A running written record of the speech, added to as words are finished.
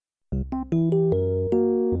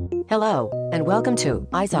Hello, and welcome to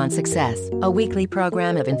Eyes on Success, a weekly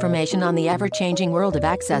program of information on the ever-changing world of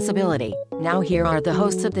accessibility. Now here are the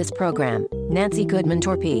hosts of this program, Nancy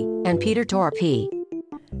Goodman-Torpey and Peter Torpey.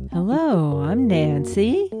 Hello, I'm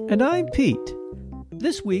Nancy. And I'm Pete.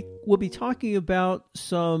 This week, we'll be talking about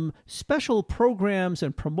some special programs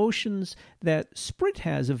and promotions that Sprint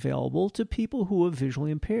has available to people who are visually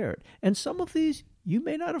impaired. And some of these you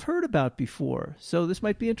may not have heard about before, so this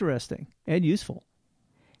might be interesting and useful.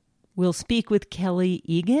 We'll speak with Kelly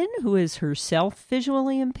Egan, who is herself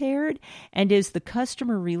visually impaired and is the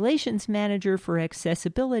Customer Relations Manager for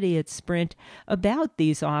Accessibility at Sprint, about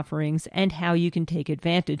these offerings and how you can take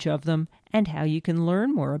advantage of them and how you can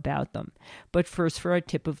learn more about them. But first, for our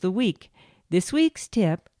tip of the week. This week's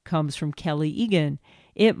tip comes from Kelly Egan.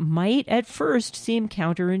 It might at first seem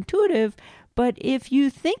counterintuitive, but if you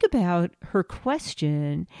think about her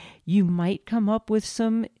question, you might come up with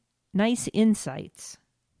some nice insights.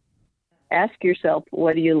 Ask yourself,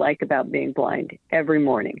 what do you like about being blind every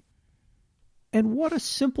morning? And what a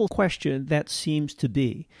simple question that seems to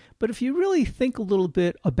be. But if you really think a little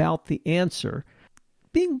bit about the answer,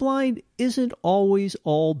 being blind isn't always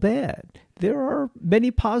all bad. There are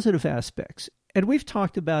many positive aspects. And we've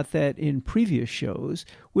talked about that in previous shows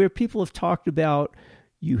where people have talked about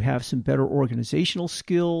you have some better organizational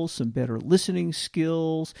skills, some better listening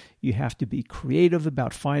skills. You have to be creative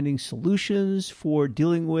about finding solutions for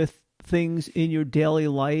dealing with things in your daily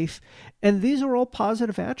life. And these are all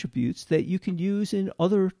positive attributes that you can use in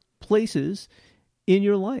other places in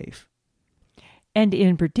your life. And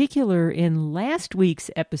in particular, in last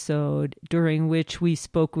week's episode, during which we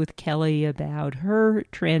spoke with Kelly about her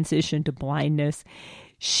transition to blindness,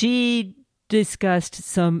 she discussed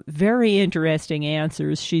some very interesting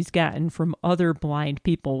answers she's gotten from other blind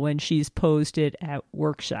people when she's posed it at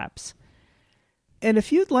workshops. And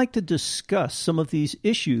if you'd like to discuss some of these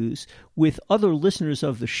issues with other listeners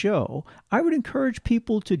of the show, I would encourage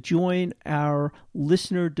people to join our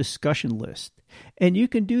listener discussion list. And you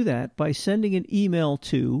can do that by sending an email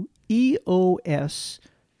to EOS_discuss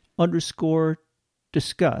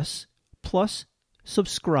plus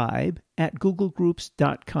subscribe at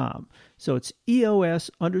googlegroups.com. So it's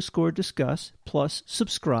EOS_discuss plus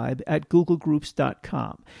subscribe at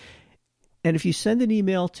googlegroups.com. And if you send an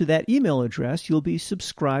email to that email address, you'll be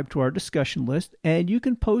subscribed to our discussion list, and you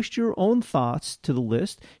can post your own thoughts to the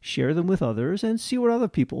list, share them with others, and see what other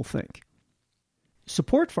people think.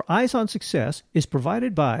 Support for Eyes on Success is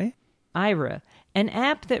provided by Aira, an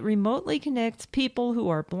app that remotely connects people who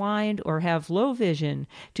are blind or have low vision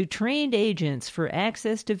to trained agents for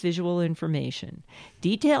access to visual information.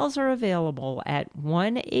 Details are available at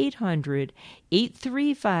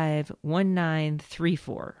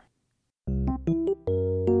 1-800-835-1934.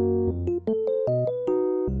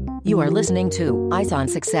 You are listening to Eyes on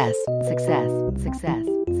Success. Success, success,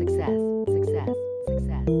 success, success,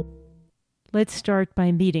 success. Let's start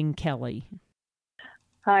by meeting Kelly.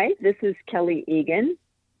 Hi, this is Kelly Egan.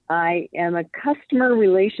 I am a Customer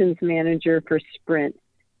Relations Manager for Sprint,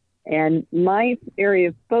 and my area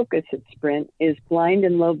of focus at Sprint is blind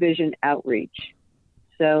and low vision outreach.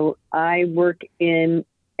 So I work in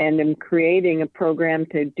and am creating a program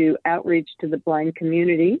to do outreach to the blind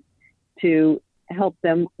community to help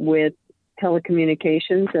them with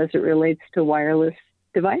telecommunications as it relates to wireless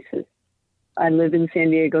devices. I live in San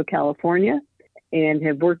Diego, California, and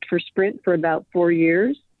have worked for Sprint for about 4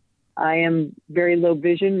 years. I am very low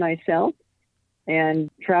vision myself and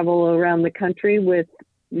travel around the country with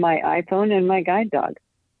my iPhone and my guide dog.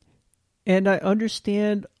 And I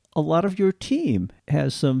understand a lot of your team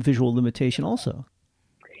has some visual limitation also.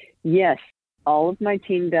 Yes, all of my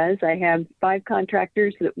team does. I have 5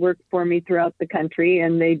 contractors that work for me throughout the country,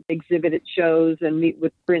 and they exhibit at shows and meet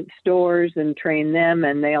with Sprint stores and train them.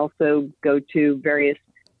 And they also go to various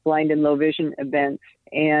blind and low vision events.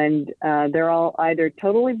 And they're all either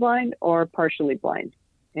totally blind or partially blind.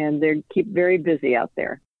 And they keep very busy out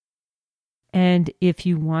there. And if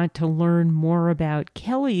you want to learn more about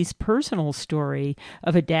Kelly's personal story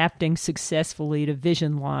of adapting successfully to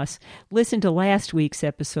vision loss, listen to last week's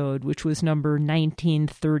episode, which was number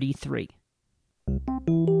 1933.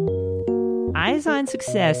 Eyes on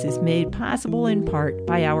Success is made possible in part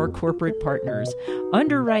by our corporate partners.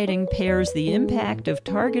 Underwriting pairs the impact of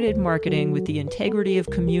targeted marketing with the integrity of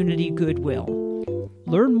community goodwill.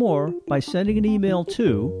 Learn more by sending an email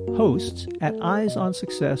to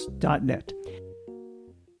hosts@eyesonsuccess.net.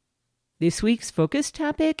 This week's focus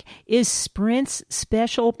topic is Sprint's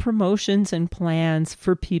special promotions and plans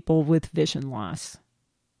for people with vision loss.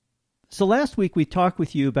 So last week we talked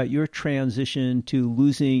with you about your transition to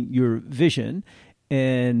losing your vision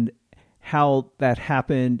and how that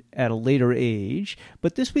happened at a later age.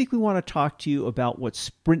 But this week we want to talk to you about what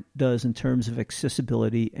Sprint does in terms of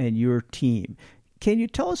accessibility and your team. Can you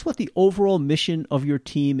tell us what the overall mission of your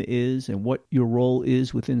team is and what your role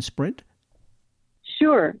is within Sprint?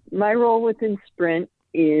 Sure. My role within Sprint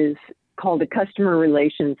is called a customer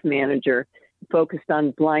relations manager, focused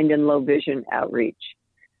on blind and low vision outreach.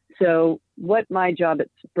 So what my job at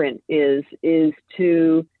Sprint is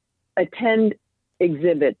to attend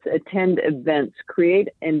exhibits, attend events, create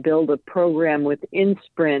and build a program within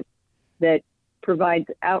Sprint that provides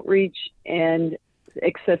outreach and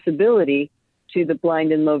accessibility to the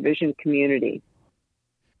blind and low vision community.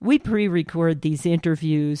 We pre-record these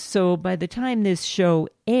interviews, so by the time this show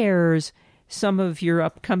airs, some of your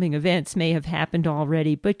upcoming events may have happened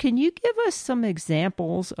already. But can you give us some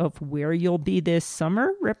examples of where you'll be this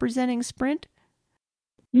summer representing Sprint?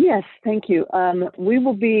 Yes, thank you. We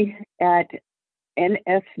will be at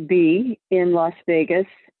NFB in Las Vegas,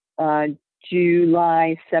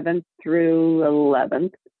 July 7th through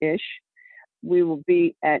 11th-ish. We will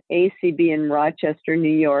be at ACB in Rochester, New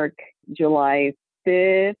York, July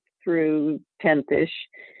 5th through 10th-ish.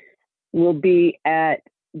 We'll be at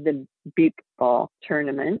the Beep Ball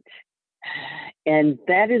tournament, and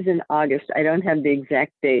that is in August. I don't have the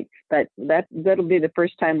exact dates, but that'll be the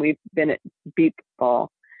first time we've been at Beep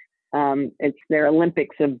Ball. It's their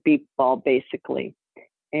Olympics of Beep Ball, basically,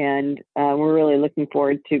 and we're really looking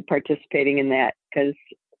forward to participating in that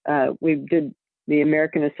because we did the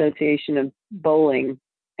American Association of Bowling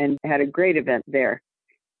and had a great event there.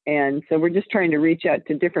 And so we're just trying to reach out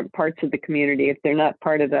to different parts of the community. If they're not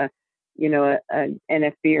part of an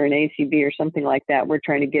NFB or an ACB or something like that, we're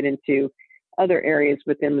trying to get into other areas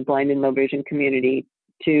within the blind and low vision community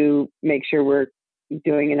to make sure we're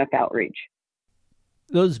doing enough outreach.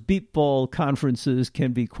 Those Beep Ball conferences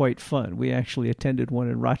can be quite fun. We actually attended one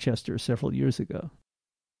in Rochester several years ago.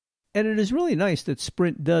 And it is really nice that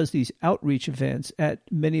Sprint does these outreach events at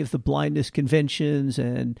many of the blindness conventions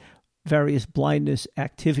and various blindness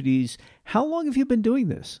activities. How long have you been doing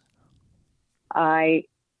this? I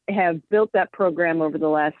have built that program over the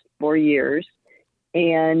last 4 years,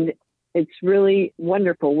 and it's really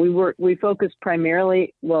wonderful. We focus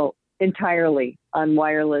entirely on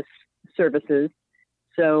wireless services.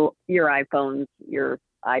 So your iPhones, your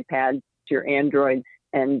iPads, your Androids,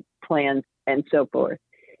 and plans, and so forth.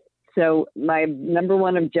 So my number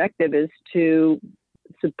one objective is to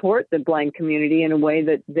support the blind community in a way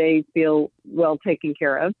that they feel well taken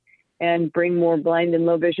care of and bring more blind and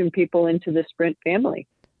low vision people into the Sprint family.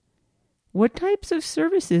 What types of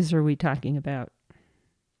services are we talking about?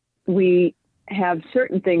 We have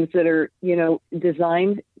certain things that are,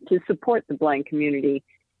 designed to support the blind community.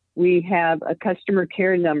 We have a customer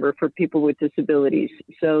care number for people with disabilities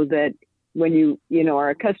so that when you are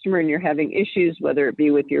a customer and you're having issues, whether it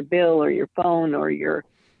be with your bill or your phone or your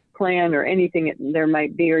plan or anything there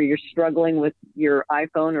might be, or you're struggling with your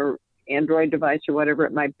iPhone or Android device or whatever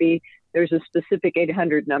it might be, there's a specific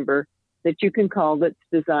 800 number that you can call that's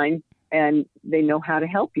designed, and they know how to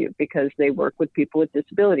help you because they work with people with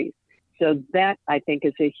disabilities. So that, I think,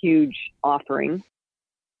 is a huge offering.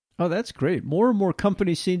 Oh, that's great. More and more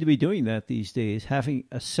companies seem to be doing that these days, having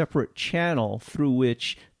a separate channel through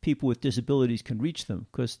which people with disabilities can reach them.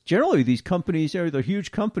 Because generally these companies are the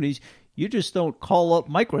huge companies. You just don't call up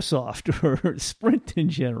Microsoft or Sprint in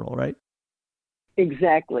general, right?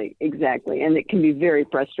 Exactly. And it can be very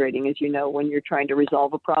frustrating, as you know, when you're trying to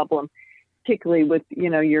resolve a problem, particularly with,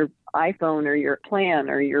 your iPhone or your plan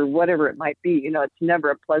or your whatever it might be. It's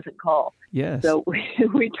never a pleasant call. Yes. So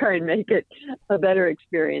we try and make it a better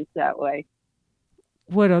experience that way.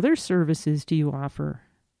 What other services do you offer?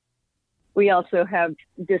 We also have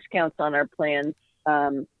discounts on our plans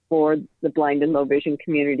for the blind and low vision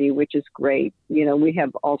community, which is great. We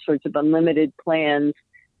have all sorts of unlimited plans.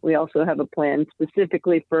 We also have a plan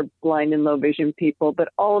specifically for blind and low vision people, but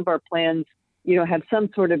all of our plans, have some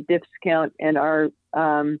sort of discount and are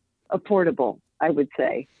affordable, I would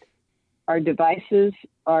say. Our devices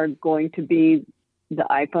are going to be the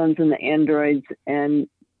iPhones and the Androids and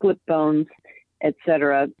flip phones, et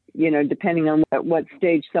cetera, depending on at what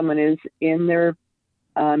stage someone is in their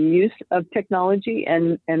use of technology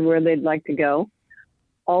and where they'd like to go.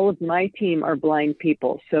 All of my team are blind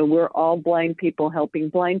people. So we're all blind people helping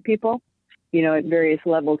blind people, at various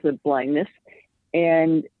levels of blindness.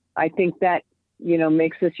 And I think that,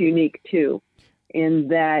 makes us unique too, in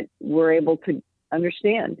that we're able to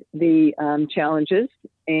understand the challenges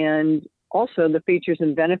and also the features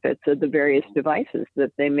and benefits of the various devices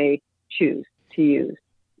that they may choose to use.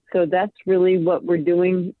 So that's really what we're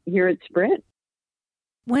doing here at Sprint.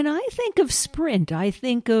 When I think of Sprint, I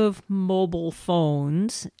think of mobile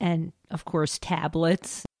phones and, of course,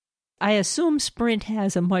 tablets. I assume Sprint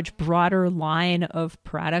has a much broader line of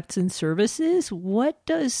products and services. What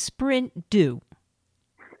does Sprint do?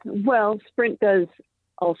 Well, Sprint does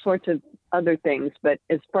all sorts of other things, but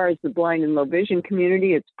as far as the blind and low vision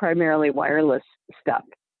community, it's primarily wireless stuff.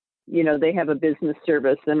 You know, they have a business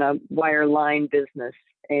service and a wireline business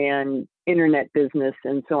and internet business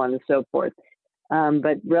and so on and so forth.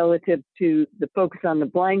 But relative to the focus on the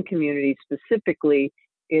blind community specifically,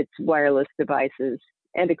 it's wireless devices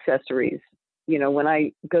and accessories. You know, when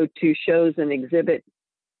I go to shows and exhibit,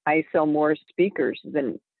 I sell more speakers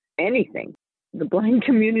than anything. The blind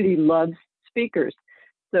community loves speakers.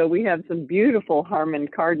 So we have some beautiful Harman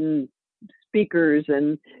Kardon speakers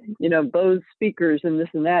and, you know, Bose speakers and this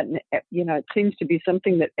and that. And, you know, it seems to be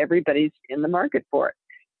something that everybody's in the market for it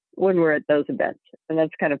when we're at those events. And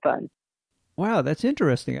that's kind of fun. Wow, that's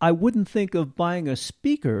interesting. I wouldn't think of buying a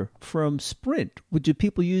speaker from Sprint. Do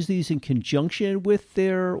people use these in conjunction with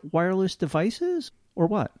their wireless devices or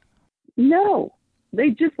what? No, they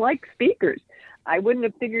just like speakers. I wouldn't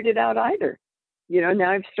have figured it out either. You know,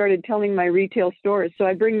 now I've started telling my retail stores. So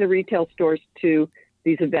I bring the retail stores to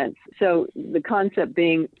these events. So the concept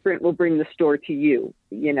being Sprint will bring the store to you,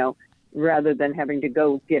 you know, rather than having to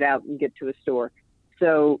go get out and get to a store.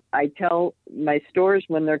 So I tell my stores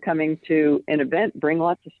when they're coming to an event, bring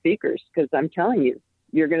lots of speakers because I'm telling you,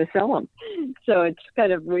 you're going to sell them. So it's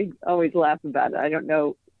kind of, we always laugh about it. I don't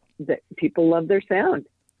know that people love their sound.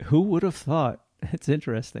 Who would have thought? It's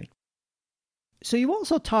interesting. So you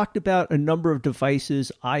also talked about a number of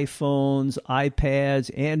devices, iPhones, iPads,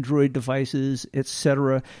 Android devices,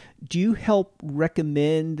 etc. Do you help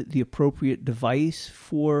recommend the appropriate device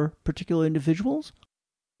for particular individuals?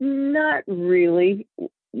 Not really.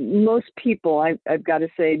 Most people, I've got to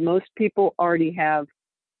say, most people already have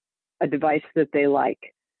a device that they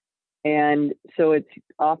like. And so it's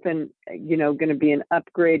often, you know, going to be an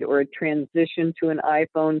upgrade or a transition to an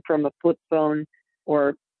iPhone from a flip phone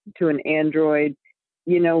or to an Android.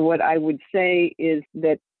 You know, what I would say is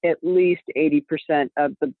that at least 80%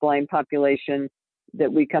 of the blind population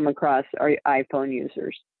that we come across are iPhone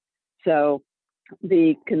users. So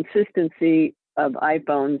the consistency of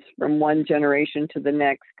iPhones from one generation to the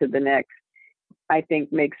next, I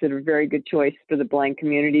think makes it a very good choice for the blind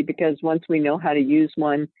community because once we know how to use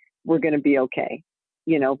one, we're going to be okay,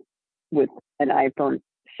 you know, with an iPhone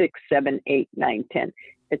 6, 7, 8, 9, 10,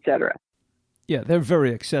 etc. Yeah, they're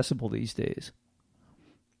very accessible these days.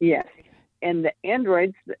 Yes. And the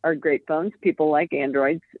Androids are great phones. People like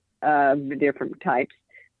Androids, different types,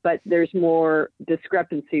 but there's more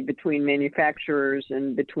discrepancy between manufacturers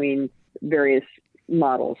and between various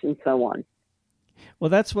models and so on. Well,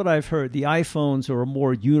 that's what I've heard. The iPhones are a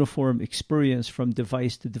more uniform experience from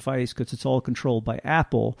device to device because it's all controlled by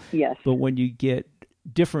Apple. Yes. But when you get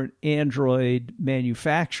different Android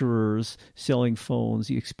manufacturers selling phones,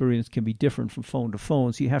 the experience can be different from phone to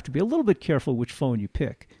phone. So you have to be a little bit careful which phone you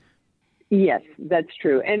pick. Yes, that's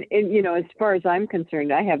true. And you know, as far as I'm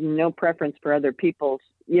concerned, I have no preference for other people's,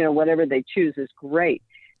 you know, whatever they choose is great.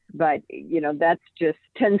 But, you know, that's just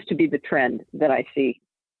tends to be the trend that I see.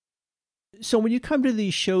 So when you come to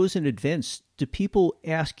these shows and events, do people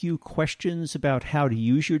ask you questions about how to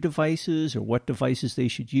use your devices or what devices they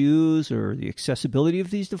should use or the accessibility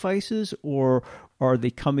of these devices? Or are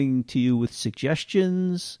they coming to you with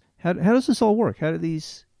suggestions? How does this all work? How do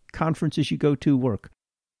these conferences you go to work?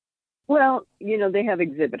 Well, you know, they have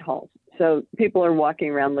exhibit halls. So people are walking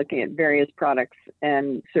around looking at various products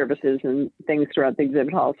and services and things throughout the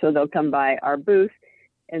exhibit hall. So they'll come by our booth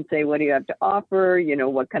and say, what do you have to offer? You know,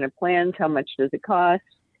 what kind of plans? How much does it cost?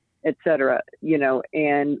 Et cetera. You know,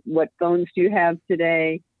 and what phones do you have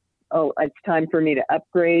today? Oh, it's time for me to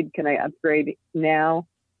upgrade. Can I upgrade now?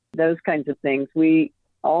 Those kinds of things. We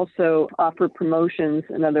also offer promotions.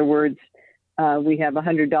 In other words, we have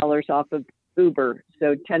 $100 off of Uber.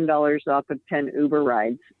 So $10 off of 10 Uber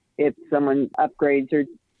rides if someone upgrades or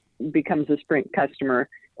becomes a Sprint customer,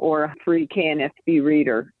 or a free KNFB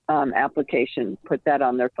reader application, put that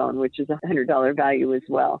on their phone, which is a $100 value as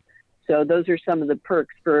well. So those are some of the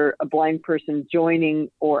perks for a blind person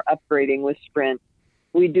joining or upgrading with Sprint.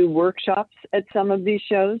 We do workshops at some of these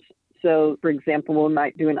shows. So, for example, we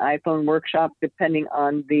might do an iPhone workshop depending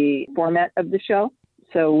on the format of the show.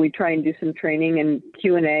 So we try and do some training and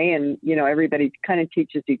Q&A, and, you know, everybody kind of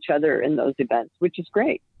teaches each other in those events, which is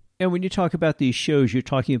great. And when you talk about these shows, you're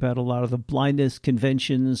talking about a lot of the blindness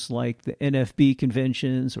conventions like the NFB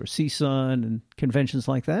conventions or CSUN and conventions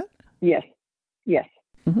like that? Yes. Yes.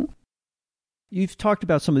 Mm-hmm. You've talked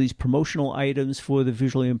about some of these promotional items for the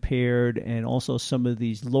visually impaired and also some of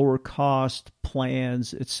these lower cost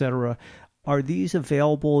plans, etc. Are these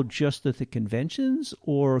available just at the conventions,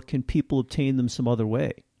 or can people obtain them some other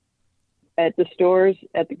way? At the stores,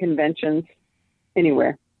 at the conventions,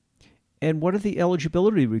 anywhere. And what are the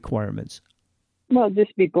eligibility requirements? Well,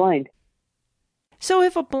 just be blind. So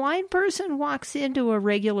if a blind person walks into a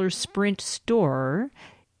regular Sprint store,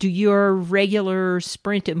 do your regular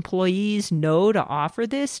Sprint employees know to offer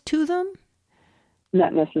this to them?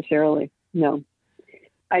 Not necessarily, no.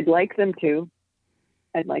 I'd like them to.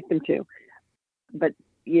 But,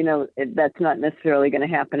 that's not necessarily going to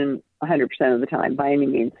happen 100% of the time by any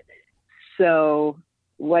means. So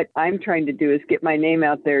what I'm trying to do is get my name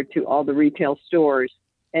out there to all the retail stores,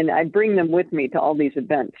 and I bring them with me to all these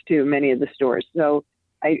events too, many of the stores. So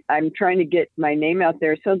I'm trying to get my name out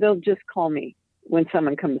there so they'll just call me when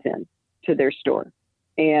someone comes in to their store,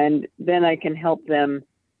 and then I can help them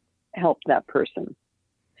help that person.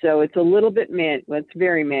 So it's a little bit it's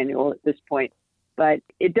very manual at this point, but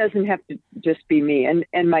it doesn't have to just be me.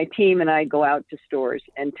 And my team and I go out to stores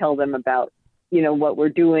and tell them about, what we're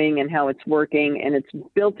doing and how it's working. And it's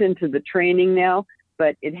built into the training now,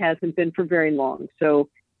 but it hasn't been for very long. So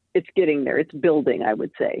it's getting there. It's building, I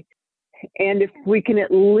would say. And if we can at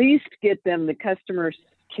least get them the customer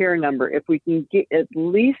care number, if we can at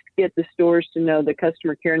least get the stores to know the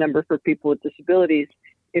customer care number for people with disabilities,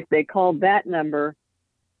 if they call that number,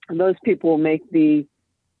 those people will make the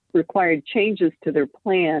required changes to their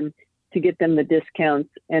plan to get them the discounts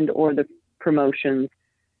and or the promotions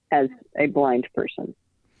as a blind person.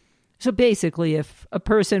 So basically, if a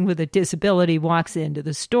person with a disability walks into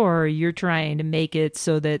the store, you're trying to make it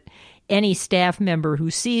so that any staff member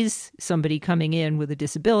who sees somebody coming in with a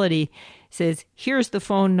disability says, here's the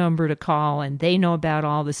phone number to call, and they know about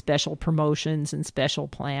all the special promotions and special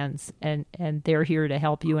plans, and they're here to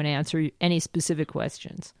help you and answer any specific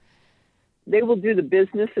questions. They will do the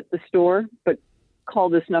business at the store, but call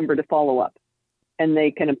this number to follow up, and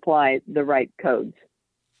they can apply the right codes.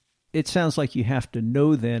 It sounds like you have to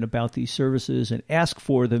know then about these services and ask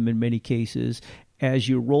for them in many cases. As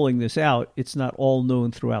you're rolling this out, it's not all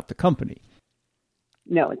known throughout the company.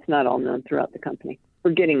 No, it's not all known throughout the company.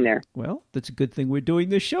 We're getting there. Well, that's a good thing we're doing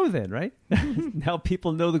this show then, right? Now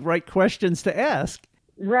people know the right questions to ask.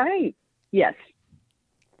 Right. Yes.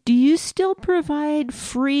 Do you still provide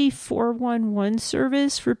free 411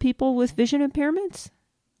 service for people with vision impairments?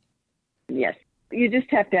 Yes. You just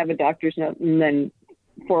have to have a doctor's note, and then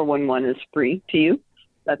 411 is free to you.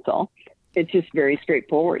 That's all. It's just very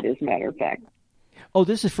straightforward, as a matter of fact. Oh,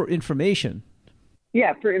 this is for information.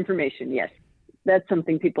 Yeah, for information, yes. That's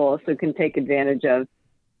something people also can take advantage of.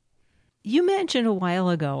 You mentioned a while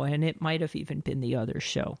ago, and it might have even been the other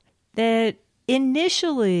show, that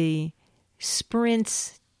initially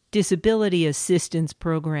Sprint's disability assistance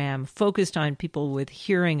program focused on people with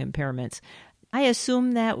hearing impairments. I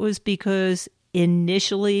assume that was because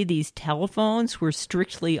initially these telephones were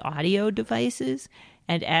strictly audio devices,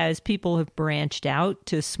 and as people have branched out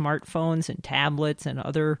to smartphones and tablets and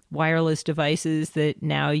other wireless devices, that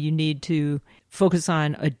now you need to focus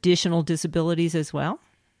on additional disabilities as well?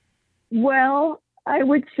 Well, I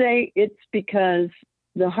would say it's because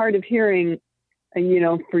the hard of hearing,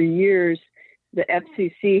 for years, the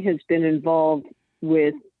FCC has been involved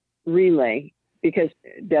with relay because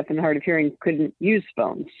deaf and hard of hearing couldn't use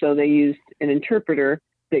phones. So they used an interpreter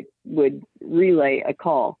that would relay a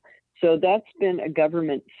call. So that's been a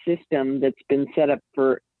government system that's been set up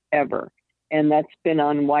forever. And that's been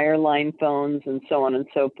on wireline phones and so on and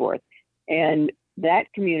so forth. And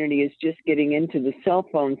that community is just getting into the cell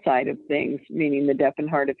phone side of things, meaning the deaf and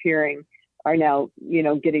hard of hearing are now,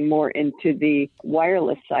 getting more into the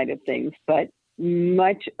wireless side of things. But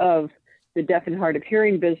much of the deaf and hard of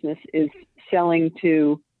hearing business is selling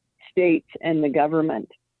to states and the government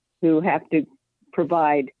who have to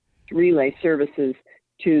provide relay services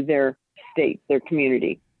to their state, their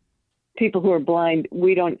community. People who are blind,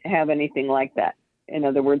 we don't have anything like that. In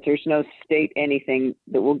other words, there's no state anything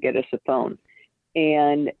that will get us a phone.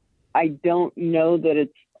 And I don't know that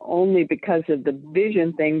it's only because of the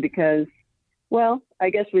vision thing, because, well, I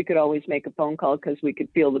guess we could always make a phone call because we could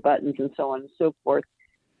feel the buttons and so on and so forth.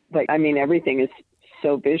 But, everything is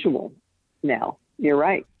so visual now. You're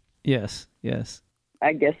right. Yes, yes.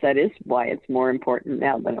 I guess that is why it's more important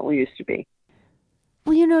now than it used to be.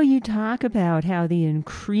 Well, you talk about how the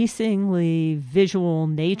increasingly visual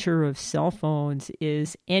nature of cell phones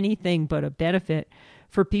is anything but a benefit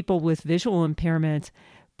for people with visual impairments.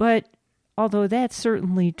 But although that's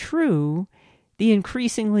certainly true, the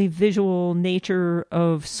increasingly visual nature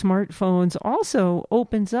of smartphones also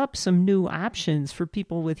opens up some new options for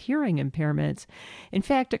people with hearing impairments. In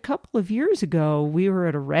fact, a couple of years ago, we were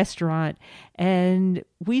at a restaurant and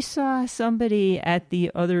we saw somebody at the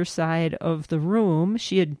other side of the room.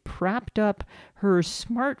 She had propped up her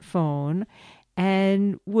smartphone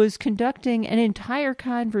and was conducting an entire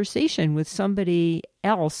conversation with somebody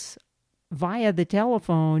else via the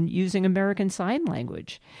telephone using American Sign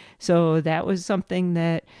Language. So that was something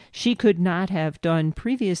that she could not have done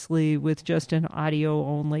previously with just an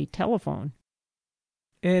audio-only telephone.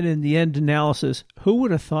 And in the end analysis, who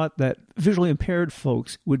would have thought that visually impaired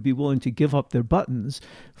folks would be willing to give up their buttons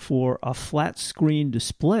for a flat screen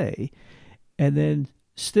display and then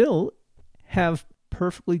still have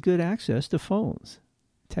perfectly good access to phones?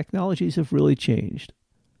 Technologies have really changed.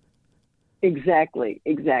 Exactly.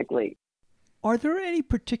 Are there any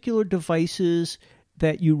particular devices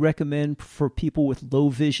that you recommend for people with low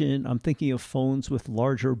vision? I'm thinking of phones with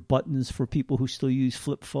larger buttons for people who still use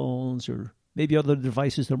flip phones, or maybe other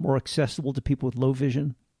devices that are more accessible to people with low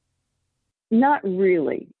vision. Not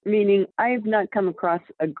really, meaning I have not come across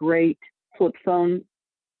a great flip phone.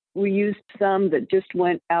 We used some that just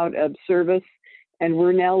went out of service, and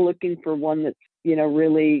we're now looking for one that's,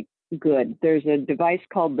 really good. There's a device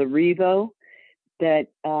called the Revo that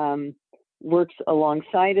works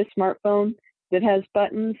alongside a smartphone that has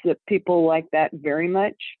buttons that people like that very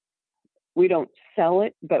much. We don't sell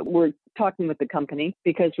it, but we're talking with the company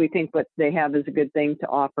because we think what they have is a good thing to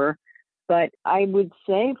offer. But I would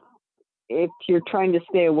say if you're trying to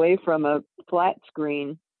stay away from a flat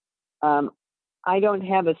screen, I don't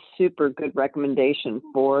have a super good recommendation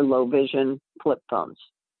for low vision flip phones,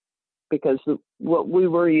 because what we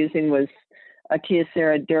were using was a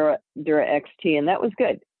Kyocera Dura XT, and that was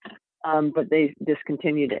good. But they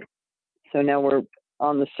discontinued it. So now we're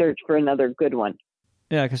on the search for another good one.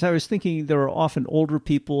 Yeah, because I was thinking there are often older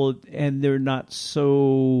people and they're not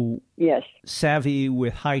so savvy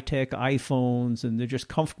with high-tech iPhones, and they're just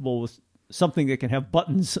comfortable with something that can have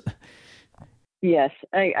buttons. Yes,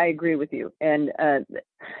 I agree with you. And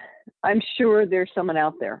I'm sure there's someone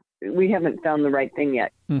out there. We haven't found the right thing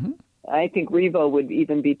yet. Mm-hmm. I think Revo would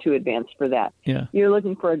even be too advanced for that. Yeah. You're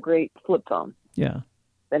looking for a great flip phone. Yeah.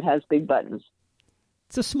 That has big buttons.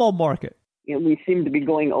 It's a small market. We seem to be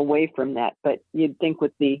going away from that, but you'd think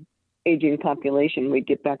with the aging population, we'd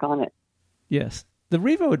get back on it. Yes. The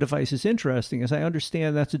Revo device is interesting. As I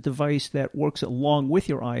understand, that's a device that works along with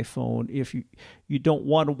your iPhone. If you don't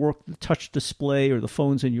want to work the touch display or the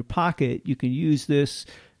phone's in your pocket, you can use this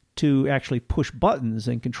to actually push buttons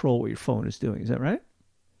and control what your phone is doing. Is that right?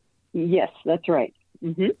 Yes, that's right.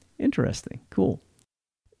 Mm-hmm. Interesting. Cool.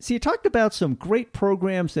 So you talked about some great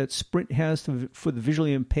programs that Sprint has for the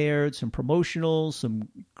visually impaired, some promotionals, some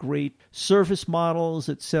great service models,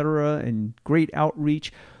 et cetera, and great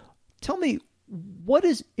outreach. Tell me, what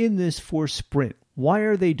is in this for Sprint? Why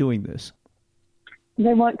are they doing this?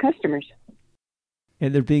 They want customers.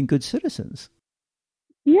 And they're being good citizens.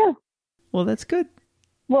 Yeah. Well, that's good.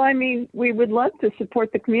 Well, I mean, we would love to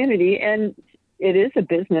support the community, and it is a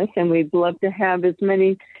business, and we'd love to have as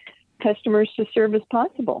many customers to serve as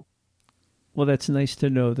possible. Well, that's nice to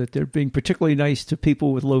know that they're being particularly nice to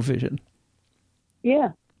people with low vision.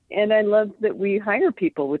 Yeah. And I love that we hire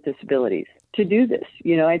people with disabilities to do this.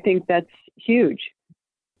 I think that's huge.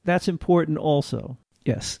 That's important also.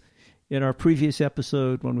 Yes. In our previous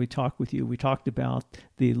episode, when we talked with you, we talked about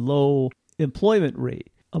the low employment rate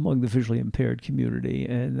among the visually impaired community,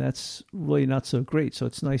 and that's really not so great. So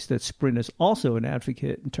it's nice that Sprint is also an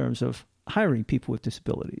advocate in terms of hiring people with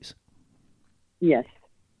disabilities. Yes.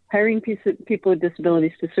 Hiring people with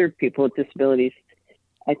disabilities to serve people with disabilities,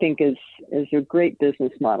 I think, is a great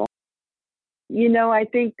business model. I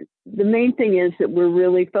think the main thing is that we're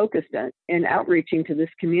really focused on and outreaching to this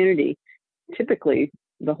community. Typically,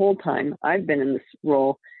 the whole time I've been in this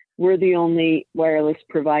role, we're the only wireless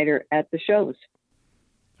provider at the shows.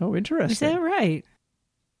 Oh, interesting. Is that right?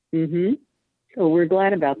 Mm-hmm. So we're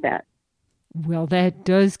glad about that. Well, that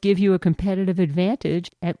does give you a competitive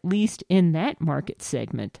advantage, at least in that market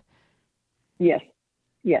segment. Yes.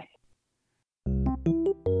 Yes.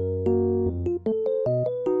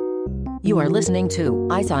 You are listening to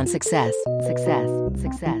Eyes on Success. Success,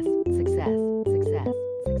 success, success, success,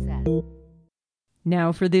 success.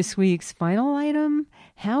 Now for this week's final item,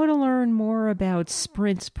 how to learn more about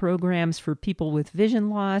Sprint's programs for people with vision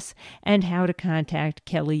loss and how to contact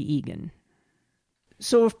Kelly Egan.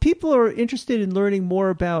 So if people are interested in learning more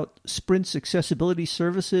about Sprint's accessibility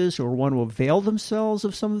services or want to avail themselves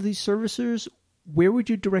of some of these services, where would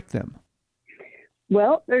you direct them?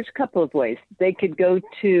 Well, there's a couple of ways. They could go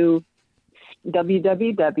to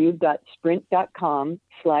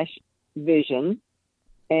www.sprint.com/vision,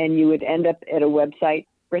 and you would end up at a website,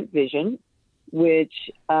 Sprint Vision, which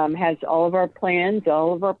has all of our plans,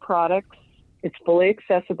 all of our products. It's fully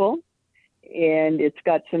accessible, and it's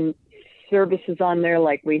got some services on there,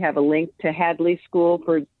 like we have a link to Hadley School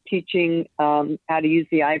for teaching how to use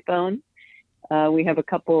the iPhone. We have a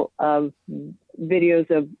couple of videos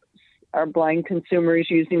of our blind consumers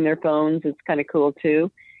using their phones. It's kind of cool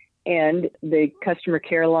too. And the customer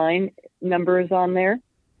care line number is on there,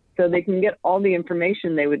 so they can get all the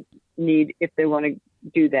information they would need if they want to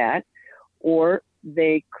do that. Or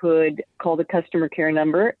they could call the customer care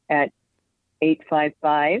number at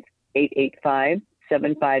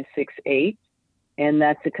 855-885-7568, and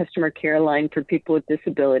that's a customer care line for people with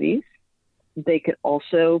disabilities. They could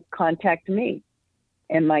also contact me,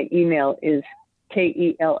 and my email is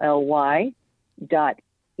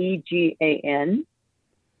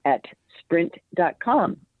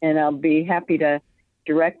kelly.egan@sprint.com, and I'll be happy to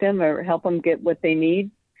direct them or help them get what they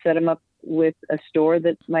need, set them up with a store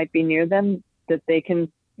that might be near them that they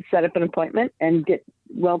can set up an appointment and get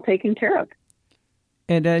well taken care of.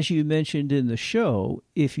 And as you mentioned in the show,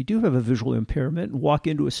 if you do have a visual impairment and walk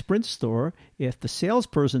into a Sprint store, if the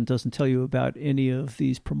salesperson doesn't tell you about any of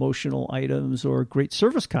these promotional items or great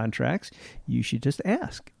service contracts, you should just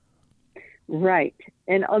ask. Right.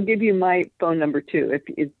 And I'll give you my phone number too, if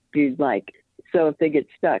you'd like. So if they get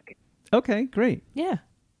stuck. Okay, great. Yeah.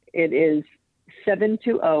 It is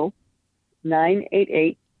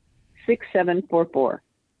 720-988-6744.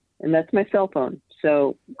 And that's my cell phone.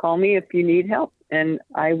 So call me if you need help, and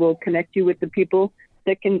I will connect you with the people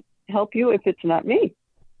that can help you if it's not me.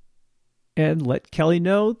 And let Kelly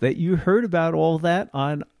know that you heard about all that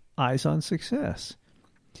on Eyes on Success.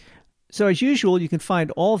 So as usual, you can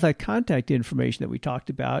find all of that contact information that we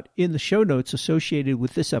talked about in the show notes associated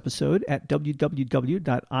with this episode at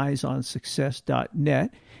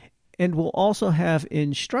www.eyesonsuccess.net. And we'll also have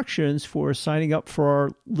instructions for signing up for our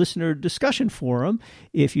listener discussion forum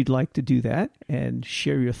if you'd like to do that and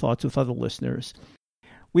share your thoughts with other listeners.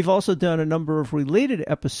 We've also done a number of related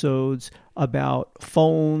episodes about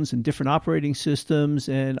phones and different operating systems,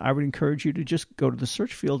 and I would encourage you to just go to the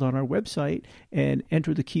search field on our website and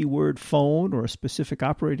enter the keyword phone or a specific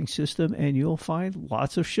operating system, and you'll find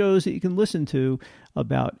lots of shows that you can listen to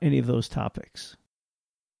about any of those topics.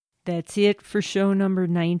 That's it for show number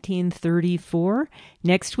 1934.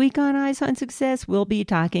 Next week on Eyes on Success, we'll be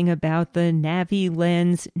talking about the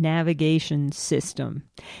NaviLens navigation system.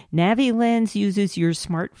 NaviLens uses your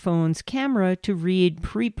smartphone's camera to read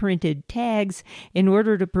pre-printed tags in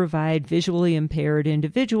order to provide visually impaired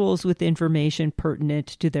individuals with information pertinent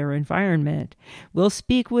to their environment. We'll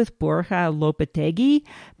speak with Borja Lopetegui,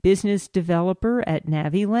 business developer at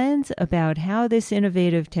NaviLens, about how this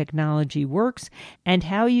innovative technology works and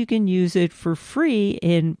how you can use it for free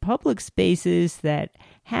in public spaces that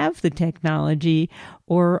have the technology,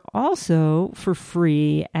 or also for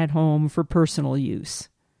free at home for personal use.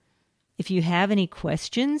 If you have any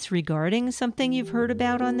questions regarding something you've heard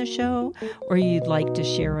about on the show, or you'd like to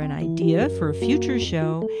share an idea for a future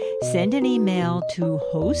show, send an email to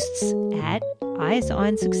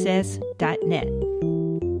hosts@eyesonsuccess.net.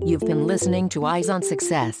 You've been listening to Eyes on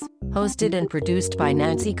Success, hosted and produced by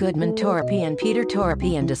Nancy Goodman Torpy and Peter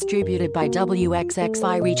Torpy and distributed by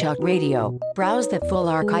WXXI Reach Out Radio. Browse the full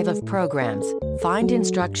archive of programs, find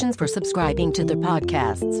instructions for subscribing to the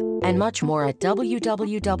podcasts, and much more at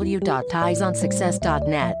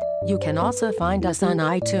www.eyesonsuccess.net. You can also find us on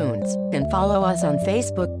iTunes and follow us on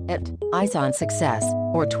Facebook at Eyes on Success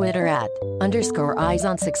or Twitter at _Eyes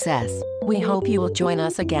on Success. We hope you will join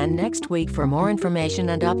us again next week for more information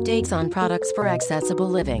and updates on products for accessible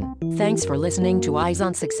living. Thanks for listening to Eyes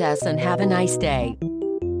on Success and have a nice day.